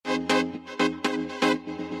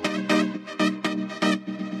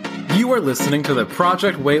You are listening to the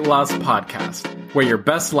Project Weight Loss Podcast, where your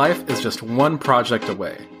best life is just one project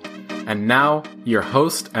away. And now, your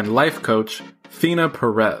host and life coach, Fina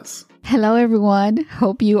Perez. Hello, everyone.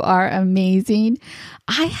 Hope you are amazing.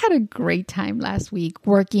 I had a great time last week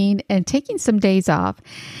working and taking some days off.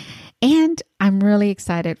 And I'm really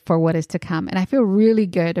excited for what is to come. And I feel really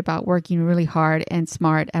good about working really hard and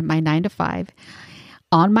smart at my 9 to 5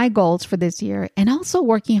 on my goals for this year, and also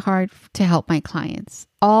working hard to help my clients.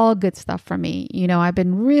 All good stuff for me. You know, I've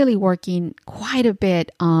been really working quite a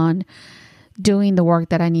bit on doing the work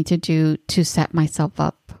that I need to do to set myself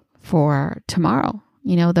up for tomorrow,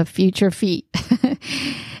 you know, the future feet.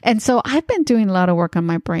 And so I've been doing a lot of work on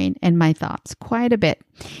my brain and my thoughts, quite a bit.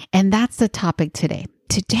 And that's the topic today.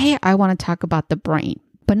 Today, I want to talk about the brain,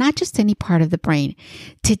 but not just any part of the brain.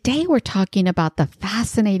 Today, we're talking about the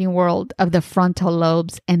fascinating world of the frontal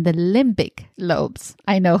lobes and the limbic lobes.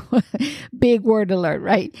 I know, big word alert,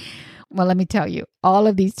 right? Well, let me tell you, all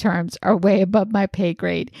of these terms are way above my pay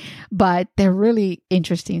grade, but they're really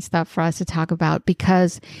interesting stuff for us to talk about,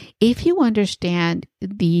 because if you understand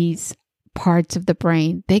these parts of the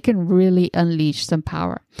brain, they can really unleash some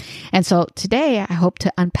power. And so today, I hope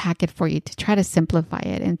to unpack it for you, to try to simplify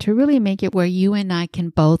it and to really make it where you and I can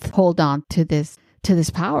both hold on to this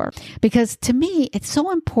power. Because to me, it's so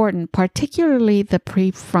important, particularly the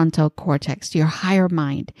prefrontal cortex, your higher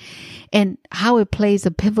mind, and how it plays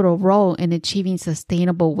a pivotal role in achieving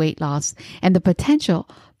sustainable weight loss and the potential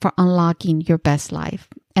for unlocking your best life.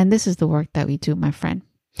 And this is the work that we do, my friend.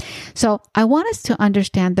 So I want us to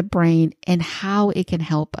understand the brain and how it can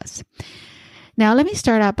help us. Now, let me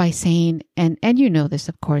start out by saying, and you know this,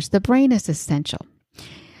 of course, the brain is essential.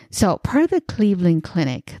 So per the Cleveland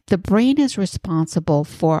Clinic, the brain is responsible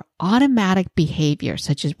for automatic behavior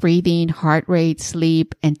such as breathing, heart rate,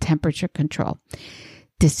 sleep, and temperature control,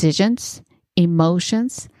 decisions,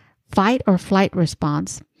 emotions, fight or flight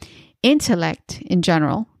response, intellect in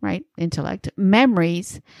general, right? Intellect,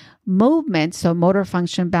 memories, movement, so motor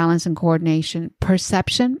function, balance, and coordination,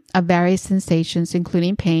 perception of various sensations,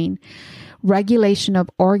 including pain, regulation of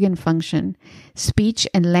organ function, speech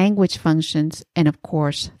and language functions, and of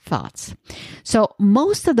course, thoughts. So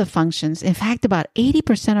most of the functions, in fact, about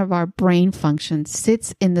 80% of our brain function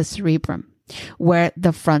sits in the cerebrum, where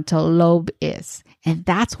the frontal lobe is. And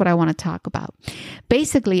that's what I want to talk about.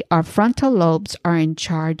 Basically, our frontal lobes are in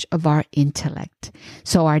charge of our intellect.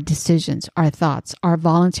 So our decisions, our thoughts, our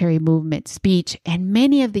voluntary movement, speech, and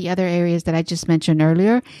many of the other areas that I just mentioned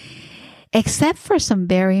earlier, except for some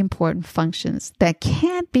very important functions that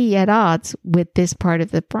can't be at odds with this part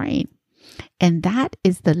of the brain. And that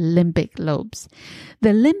is the limbic lobes. The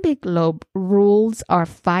limbic lobe rules our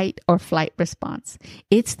fight or flight response.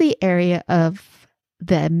 It's the area of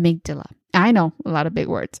the amygdala. I know, a lot of big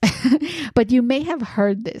words, but you may have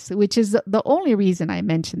heard this, which is the only reason I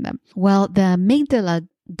mention them. Well, the amygdala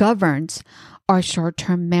governs our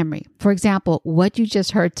short-term memory. For example, what you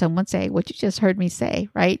just heard someone say, what you just heard me say,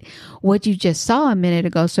 right? What you just saw a minute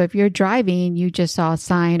ago. So if you're driving, you just saw a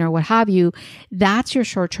sign or what have you, that's your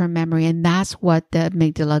short-term memory, and that's what the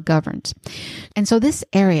amygdala governs. And so this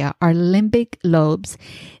area, our limbic lobes,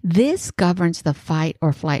 this governs the fight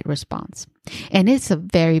or flight response. And it's a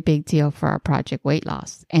very big deal for our project weight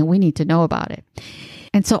loss, and we need to know about it.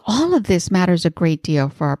 And so all of this matters a great deal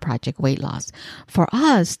for our project weight loss, for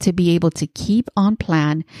us to be able to keep on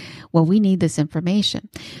plan when we need this information.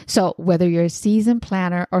 So whether you're a seasoned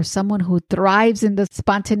planner or someone who thrives in the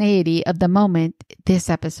spontaneity of the moment, this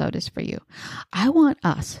episode is for you. I want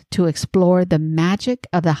us to explore the magic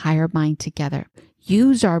of the higher mind together.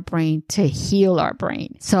 Use our brain to heal our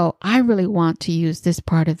brain. So I really want to use this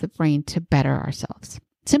part of the brain to better ourselves.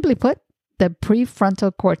 Simply put, the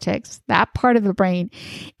prefrontal cortex, that part of the brain,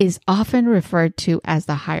 is often referred to as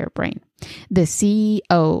the higher brain, the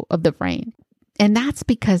CEO of the brain. And that's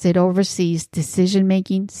because it oversees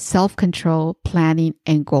decision-making, self-control, planning,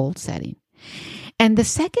 and goal setting. And the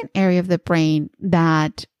second area of the brain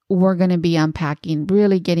that we're going to be unpacking,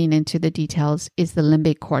 really getting into the details, is the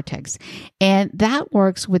limbic cortex. And that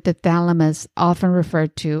works with the thalamus, often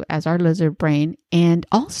referred to as our lizard brain, and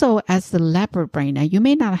also as the leopard brain. Now, you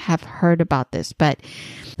may not have heard about this, but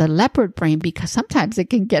the leopard brain, because sometimes it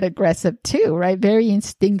can get aggressive too, right? Very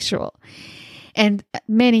instinctual. And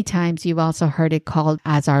many times you've also heard it called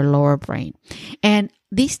as our lower brain. And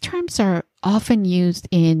these terms are often used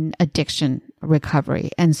in addiction recovery.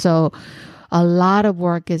 And so a lot of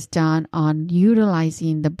work is done on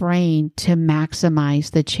utilizing the brain to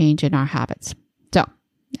maximize the change in our habits. So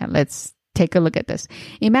let's take a look at this.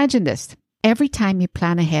 Imagine this. Every time you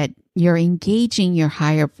plan ahead, You're engaging your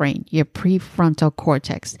higher brain, your prefrontal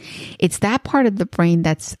cortex. It's that part of the brain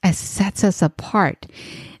that sets us apart,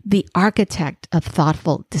 the architect of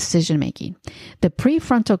thoughtful decision making. The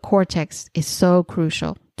prefrontal cortex is so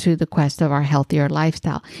crucial to the quest of our healthier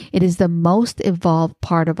lifestyle. It is the most evolved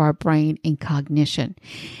part of our brain in cognition.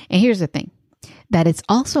 And here's the thing, that it's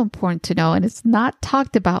also important to know, and it's not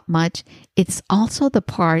talked about much, it's also the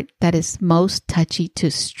part that is most touchy to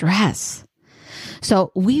stress.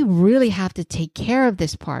 So we really have to take care of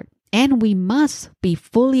this part, and we must be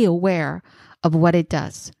fully aware of what it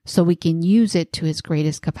does so we can use it to its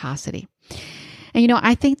greatest capacity. And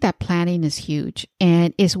I think that planning is huge,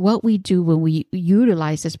 and is what we do when we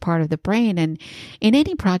utilize this part of the brain. And in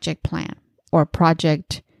any project plan or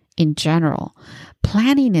project in general,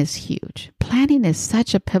 planning is huge. Planning is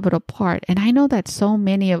such a pivotal part. And I know that so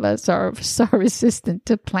many of us are so resistant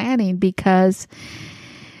to planning because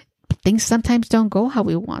things sometimes don't go how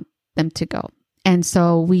we want them to go. And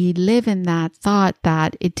so we live in that thought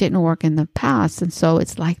that it didn't work in the past, and so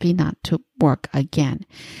it's likely not to work again.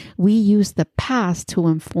 We use the past to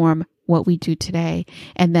inform what we do today,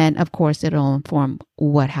 and then, of course, it'll inform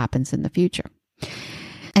what happens in the future.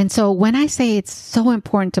 And so when I say it's so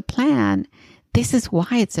important to plan, this is why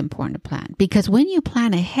it's important to plan. Because when you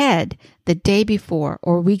plan ahead the day before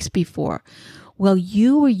or weeks before, well,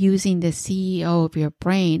 you are using the CEO of your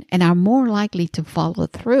brain and are more likely to follow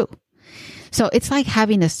through. So it's like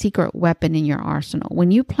having a secret weapon in your arsenal.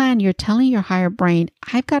 When you plan, you're telling your higher brain,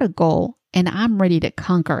 I've got a goal and I'm ready to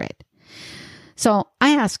conquer it. So I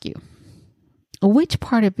ask you, which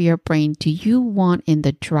part of your brain do you want in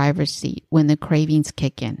the driver's seat when the cravings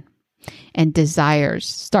kick in and desires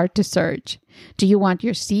start to surge? Do you want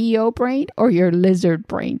your CEO brain or your lizard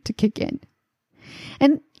brain to kick in?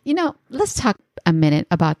 And, let's talk a minute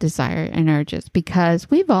about desire and urges, because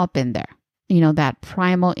we've all been there. That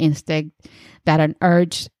primal instinct that an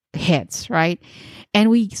urge hits, right? And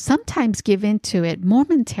we sometimes give into it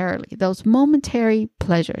momentarily, those momentary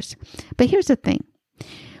pleasures. But here's the thing.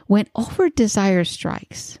 When over desire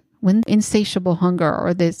strikes, when insatiable hunger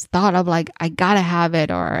or this thought of like, I gotta have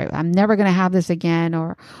it, or I'm never gonna have this again,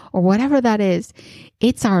 or whatever that is,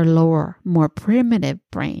 it's our lower, more primitive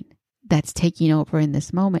brain that's taking over in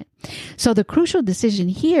this moment. So the crucial decision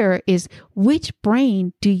here is, which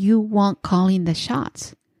brain do you want calling the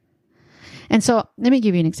shots? And so let me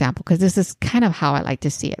give you an example, because this is kind of how I like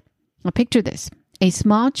to see it. Now picture this, a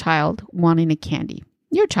small child wanting a candy,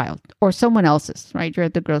 your child or someone else's, right? You're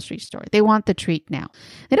at the grocery store. They want the treat now.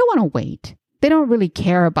 They don't want to wait. They don't really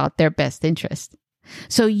care about their best interest.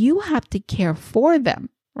 So you have to care for them,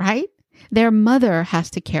 right? Their mother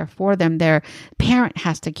has to care for them. Their parent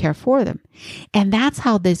has to care for them. And that's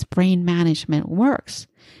how this brain management works.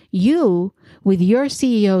 You, with your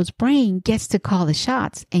CEO's brain, gets to call the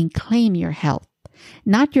shots and claim your health,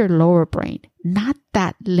 not your lower brain, not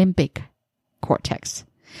that limbic cortex.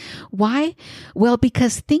 Why? Well,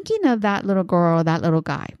 because thinking of that little girl or that little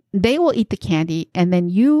guy, they will eat the candy and then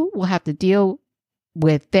you will have to deal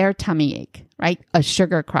with their tummy ache, right? A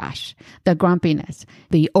sugar crash, the grumpiness,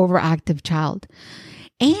 the overactive child,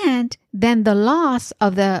 and then the loss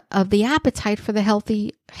of the appetite for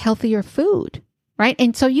the healthier food, right?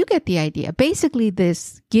 And so you get the idea. Basically,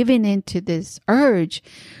 this giving into this urge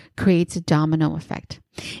creates a domino effect.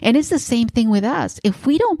 And it's the same thing with us. If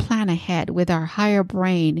we don't plan ahead with our higher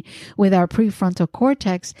brain, with our prefrontal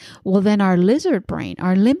cortex, well, then our lizard brain,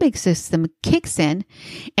 our limbic system kicks in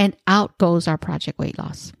and out goes our project weight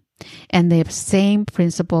loss. And the same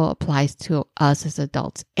principle applies to us as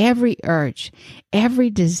adults. Every urge, every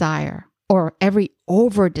desire, or every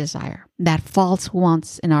over desire that falls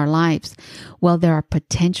once in our lives, well, there are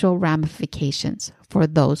potential ramifications for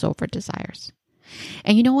those over desires.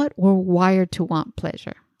 And you know what? We're wired to want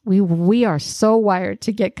pleasure. We are so wired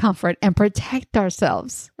to get comfort and protect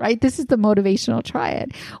ourselves, right? This is the motivational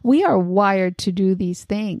triad. We are wired to do these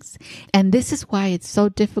things. And this is why it's so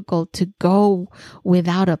difficult to go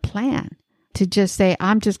without a plan, to just say,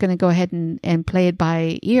 I'm just going to go ahead and play it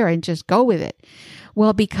by ear and just go with it.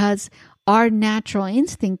 Well, because our natural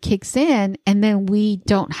instinct kicks in and then we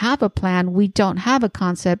don't have a plan, we don't have a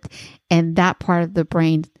concept, and that part of the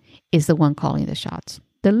brain is the one calling the shots,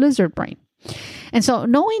 the lizard brain. And so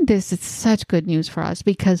knowing this is such good news for us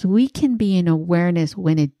because we can be in awareness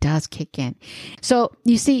when it does kick in. So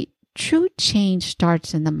you see, true change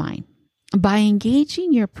starts in the mind. By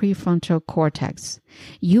engaging your prefrontal cortex,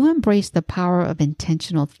 you embrace the power of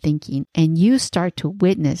intentional thinking and you start to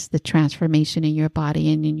witness the transformation in your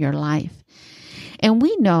body and in your life. And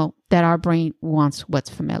we know that our brain wants what's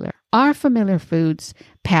familiar, our familiar foods,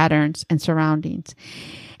 patterns, and surroundings.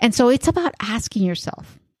 And so it's about asking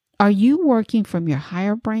yourself, Are you working from your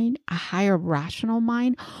higher brain, a higher rational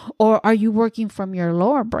mind, or are you working from your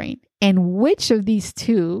lower brain? And which of these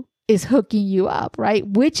two is hooking you up, right?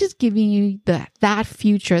 Which is giving you that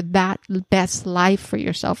future, that best life for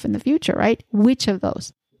yourself in the future, right? Which of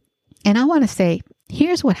those? And I want to say,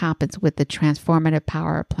 here's what happens with the transformative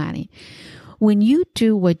power of planning. When you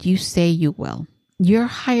do what you say you will, your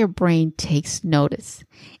higher brain takes notice,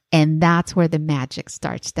 and that's where the magic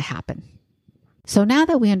starts to happen. So now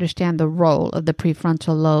that we understand the role of the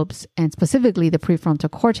prefrontal lobes and specifically the prefrontal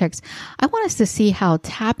cortex, I want us to see how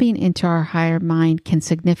tapping into our higher mind can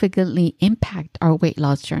significantly impact our weight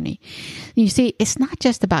loss journey. You see, it's not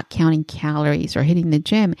just about counting calories or hitting the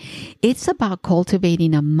gym. It's about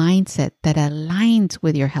cultivating a mindset that aligns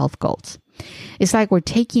with your health goals. It's like we're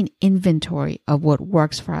taking inventory of what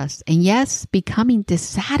works for us and yes, becoming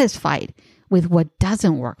dissatisfied with what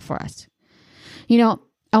doesn't work for us. You know,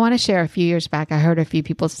 I want to share a few years back, I heard a few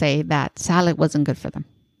people say that salad wasn't good for them.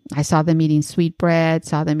 I saw them eating sweet bread,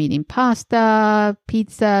 saw them eating pasta,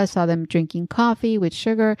 pizza, saw them drinking coffee with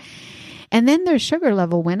sugar, and then their sugar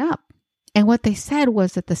level went up. And what they said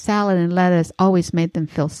was that the salad and lettuce always made them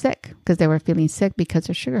feel sick because they were feeling sick because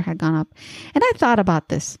their sugar had gone up. And I thought about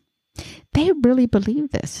this. They really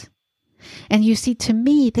believe this. And you see, to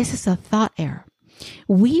me, this is a thought error.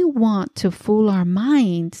 We want to fool our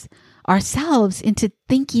minds ourselves into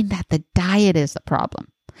thinking that the diet is the problem.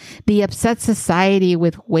 The upset society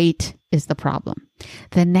with weight is the problem.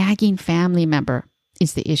 The nagging family member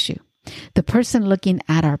is the issue. The person looking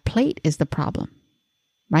at our plate is the problem,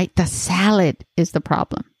 right? The salad is the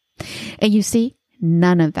problem. And you see,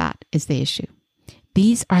 none of that is the issue.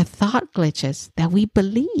 These are thought glitches that we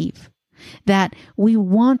believe, that we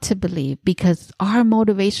want to believe because our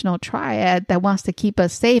motivational triad that wants to keep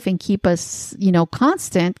us safe and keep us,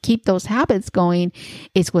 constant, keep those habits going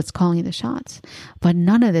is what's calling the shots. But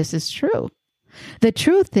none of this is true. The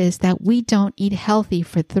truth is that we don't eat healthy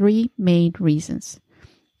for three main reasons.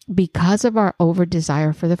 Because of our over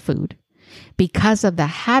desire for the food, because of the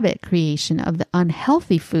habit creation of the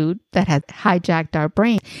unhealthy food that has hijacked our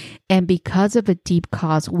brain, and because of a deep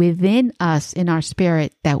cause within us in our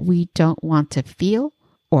spirit that we don't want to feel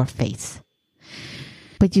or face.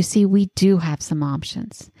 But you see, we do have some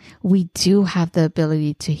options. We do have the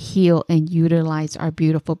ability to heal and utilize our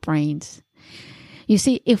beautiful brains. You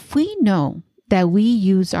see, if we know that we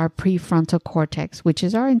use our prefrontal cortex, which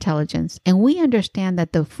is our intelligence, and we understand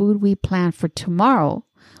that the food we plan for tomorrow,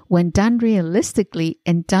 when done realistically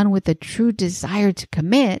and done with a true desire to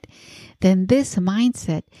commit, then this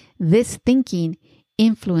mindset, this thinking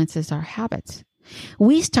influences our habits.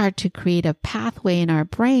 We start to create a pathway in our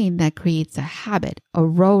brain that creates a habit, a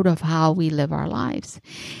road of how we live our lives.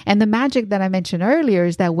 And the magic that I mentioned earlier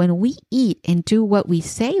is that when we eat and do what we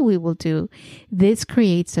say we will do, this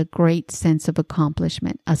creates a great sense of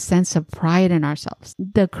accomplishment, a sense of pride in ourselves.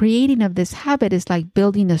 The creating of this habit is like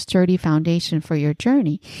building a sturdy foundation for your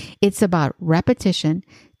journey. It's about repetition,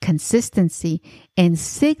 consistency, and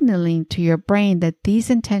signaling to your brain that these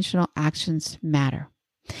intentional actions matter.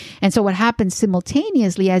 And so what happens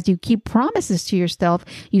simultaneously as you keep promises to yourself,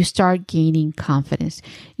 you start gaining confidence.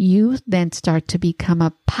 You then start to become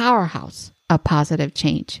a powerhouse of positive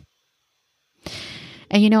change.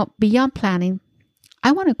 And beyond planning,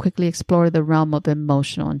 I want to quickly explore the realm of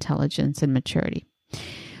emotional intelligence and maturity.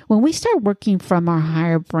 When we start working from our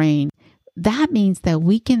higher brain, that means that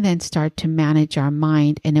we can then start to manage our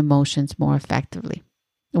mind and emotions more effectively.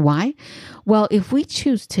 Why? Well, if we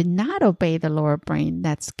choose to not obey the lower brain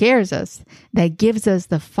that scares us, that gives us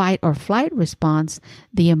the fight or flight response,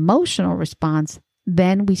 the emotional response,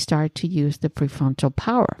 then we start to use the prefrontal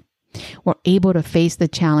power. We're able to face the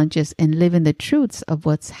challenges and live in the truths of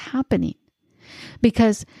what's happening.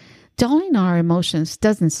 Because dulling our emotions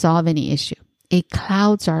doesn't solve any issue. It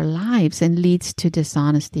clouds our lives and leads to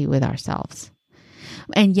dishonesty with ourselves.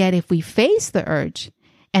 And yet, if we face the urge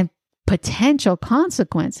and potential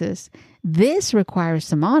consequences, this requires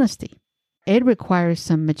some honesty. It requires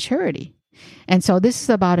some maturity. And so this is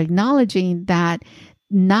about acknowledging that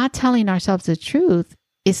not telling ourselves the truth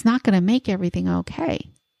is not going to make everything okay,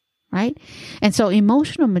 right? And so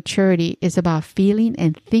emotional maturity is about feeling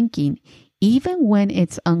and thinking even when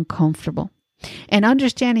it's uncomfortable, and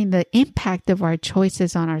understanding the impact of our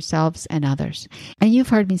choices on ourselves and others. And you've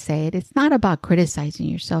heard me say it, it's not about criticizing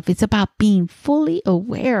yourself. It's about being fully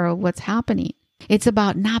aware of what's happening. It's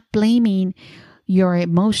about not blaming your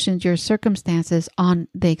emotions, your circumstances on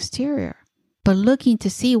the exterior, but looking to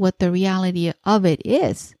see what the reality of it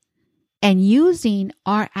is and using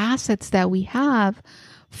our assets that we have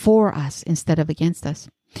for us instead of against us.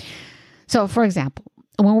 So, for example,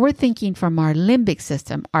 when we're thinking from our limbic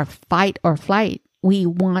system, our fight or flight, we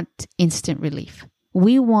want instant relief.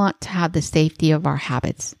 We want to have the safety of our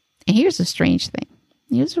habits. And here's a strange thing.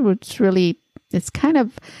 Here's what's really, it's kind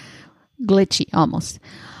of glitchy almost.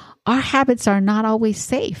 Our habits are not always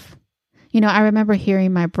safe. I remember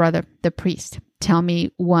hearing my brother, the priest, tell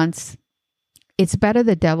me once, it's better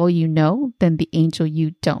the devil you know than the angel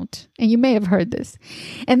you don't. And you may have heard this.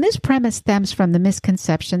 And this premise stems from the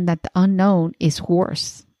misconception that the unknown is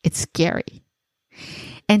worse. It's scary.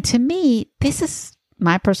 And to me, this is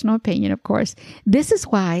my personal opinion, of course. This is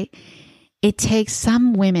why it takes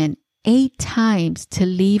some women 8 times to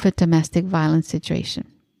leave a domestic violence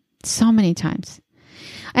situation. So many times.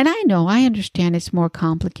 And I understand it's more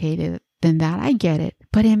complicated than that. I get it.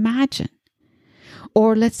 But imagine.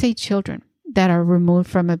 Or let's say children that are removed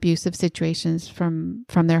from abusive situations from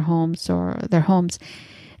their homes or their homes.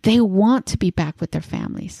 They want to be back with their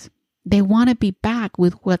families. They want to be back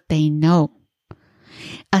with what they know.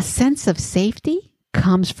 A sense of safety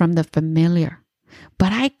comes from the familiar.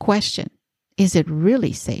 But I question, is it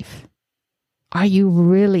really safe? Are you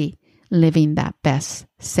really living that best,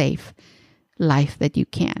 safe life that you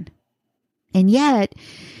can? And yet,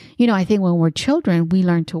 I think when we're children, we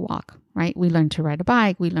learn to walk, right? We learn to ride a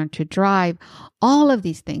bike. We learn to drive, all of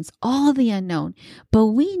these things, all the unknown. But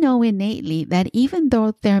we know innately that even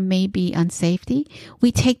though there may be unsafety,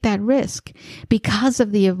 we take that risk because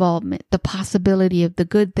of the involvement, the possibility of the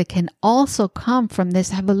good that can also come from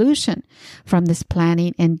this evolution, from this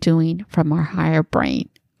planning and doing from our higher brain,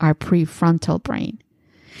 our prefrontal brain.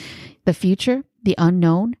 The future, the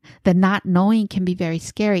unknown, the not knowing can be very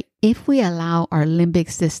scary if we allow our limbic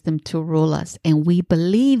system to rule us and we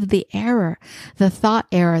believe the thought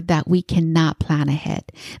error that we cannot plan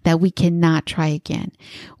ahead, that we cannot try again,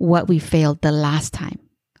 what we failed the last time,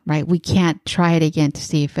 right? We can't try it again to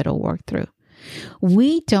see if it'll work through.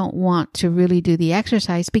 We don't want to really do the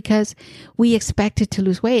exercise because we expected to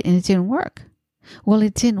lose weight and it didn't work. Well,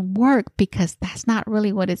 it didn't work because that's not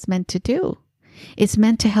really what it's meant to do. It's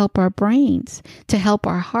meant to help our brains, to help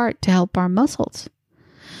our heart, to help our muscles.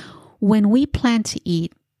 When we plan to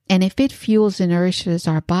eat, and if it fuels and nourishes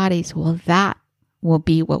our bodies, well, that will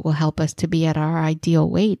be what will help us to be at our ideal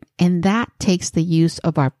weight. And that takes the use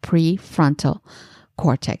of our prefrontal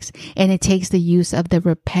cortex. And it takes the use of the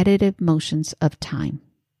repetitive motions of time.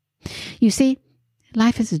 You see,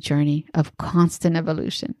 life is a journey of constant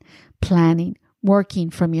evolution. Planning, working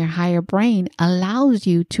from your higher brain allows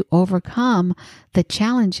you to overcome the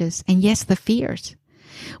challenges and yes, the fears.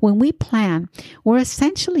 When we plan, we're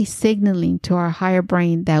essentially signaling to our higher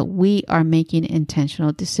brain that we are making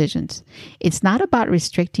intentional decisions. It's not about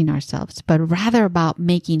restricting ourselves, but rather about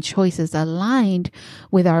making choices aligned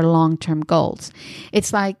with our long-term goals.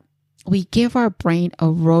 It's like we give our brain a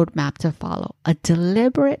roadmap to follow, a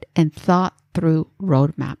deliberate and thought-through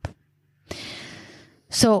roadmap.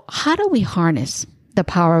 So how do we harness the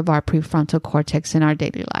power of our prefrontal cortex in our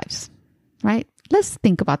daily lives, right? Let's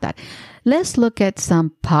think about that. Let's look at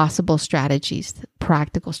some possible strategies,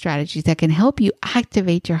 practical strategies that can help you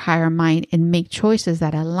activate your higher mind and make choices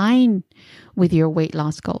that align with your weight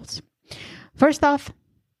loss goals. First off,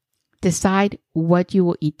 decide what you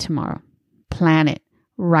will eat tomorrow. Plan it,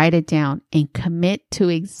 write it down, and commit to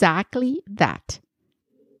exactly that.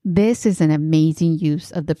 This is an amazing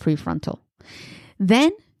use of the prefrontal.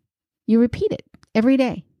 Then you repeat it every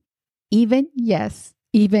day, even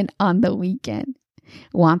on the weekend.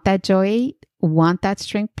 Want that joy? Want that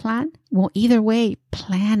strength plan? Well, either way,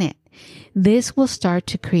 plan it. This will start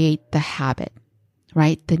to create the habit,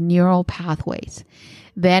 right? The neural pathways.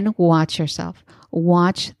 Then watch yourself.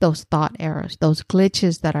 Watch those thought errors, those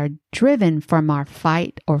glitches that are driven from our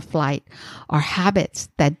fight or flight, our habits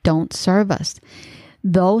that don't serve us.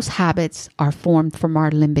 Those habits are formed from our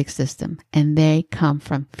limbic system and they come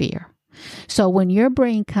from fear. So when your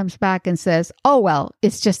brain comes back and says, oh, well,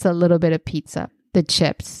 it's just a little bit of pizza, the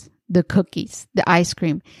chips, the cookies, the ice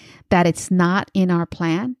cream, that it's not in our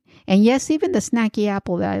plan. And yes, even the snacky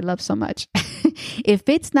apple that I love so much. If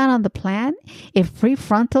it's not on the plan, if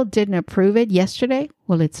prefrontal didn't approve it yesterday,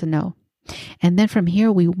 well, it's a no. And then from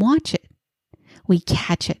here, we watch it. We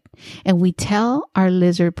catch it. And we tell our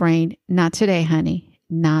lizard brain, not today, honey.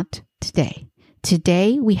 Not today.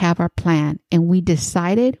 Today we have our plan and we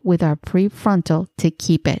decided with our prefrontal to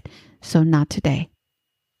keep it. So not today.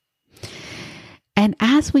 And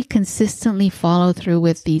as we consistently follow through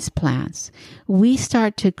with these plans, we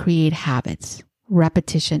start to create habits.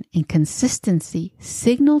 Repetition and consistency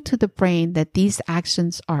signal to the brain that these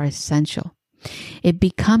actions are essential. It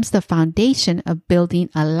becomes the foundation of building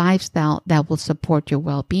a lifestyle that will support your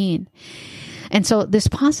well-being. And so this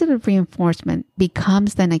positive reinforcement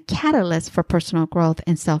becomes then a catalyst for personal growth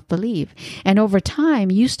and self-belief. And over time,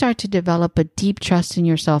 you start to develop a deep trust in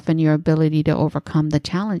yourself and your ability to overcome the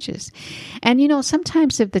challenges. And,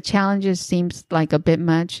 sometimes if the challenges seems like a bit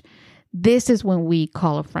much, this is when we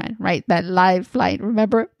call a friend, right? That lifeline.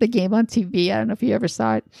 Remember the game on TV? I don't know if you ever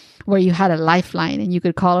saw it, where you had a lifeline and you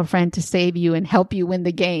could call a friend to save you and help you win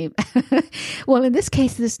the game. Well, in this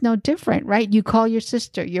case, it's no different, right? You call your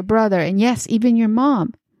sister, your brother, and yes, even your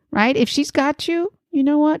mom, right? If she's got you, you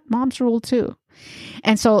know what? Moms rule too.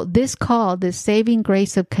 And so this call, this saving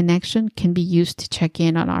grace of connection, can be used to check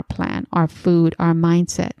in on our plan, our food, our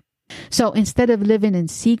mindset. So instead of living in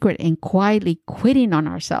secret and quietly quitting on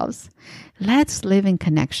ourselves, let's live in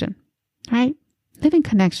connection, right? Live in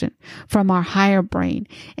connection from our higher brain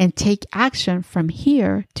and take action from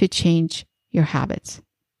here to change your habits.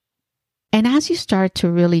 And as you start to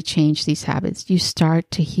really change these habits, you start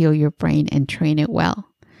to heal your brain and train it well.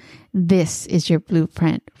 This is your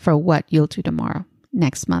blueprint for what you'll do tomorrow,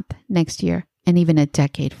 next month, next year, and even a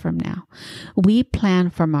decade from now. We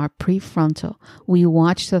plan from our prefrontal. We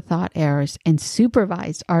watch the thought errors and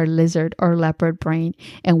supervise our lizard or leopard brain,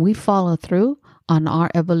 and we follow through on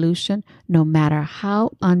our evolution, no matter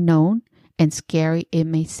how unknown and scary it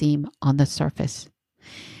may seem on the surface.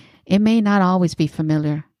 It may not always be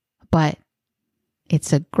familiar, but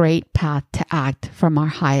it's a great path to act from our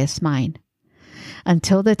highest mind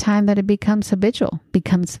until the time that it becomes habitual,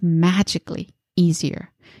 becomes magically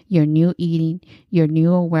easier. Your new eating, your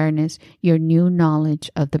new awareness, your new knowledge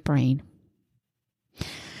of the brain.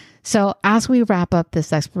 So as we wrap up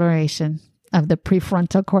this exploration of the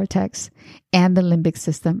prefrontal cortex and the limbic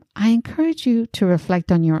system, I encourage you to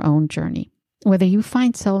reflect on your own journey. Whether you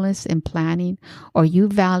find solace in planning or you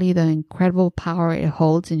value the incredible power it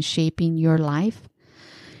holds in shaping your life,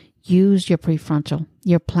 use your prefrontal.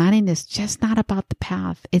 Your planning is just not about the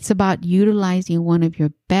path. It's about utilizing one of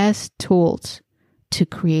your best tools to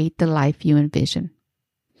create the life you envision.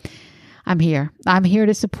 I'm here. I'm here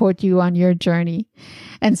to support you on your journey.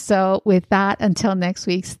 And so with that, until next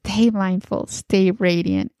week, stay mindful, stay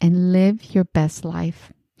radiant, and live your best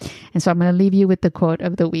life. And so I'm going to leave you with the quote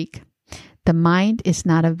of the week. The mind is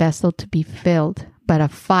not a vessel to be filled, but a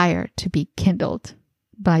fire to be kindled,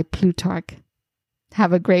 by Plutarch.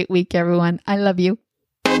 Have a great week, everyone. I love you.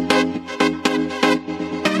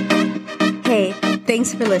 Hey,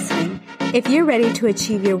 thanks for listening. If you're ready to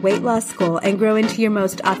achieve your weight loss goal and grow into your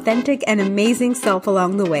most authentic and amazing self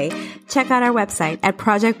along the way, check out our website at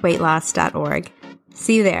projectweightloss.org.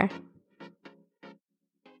 See you there.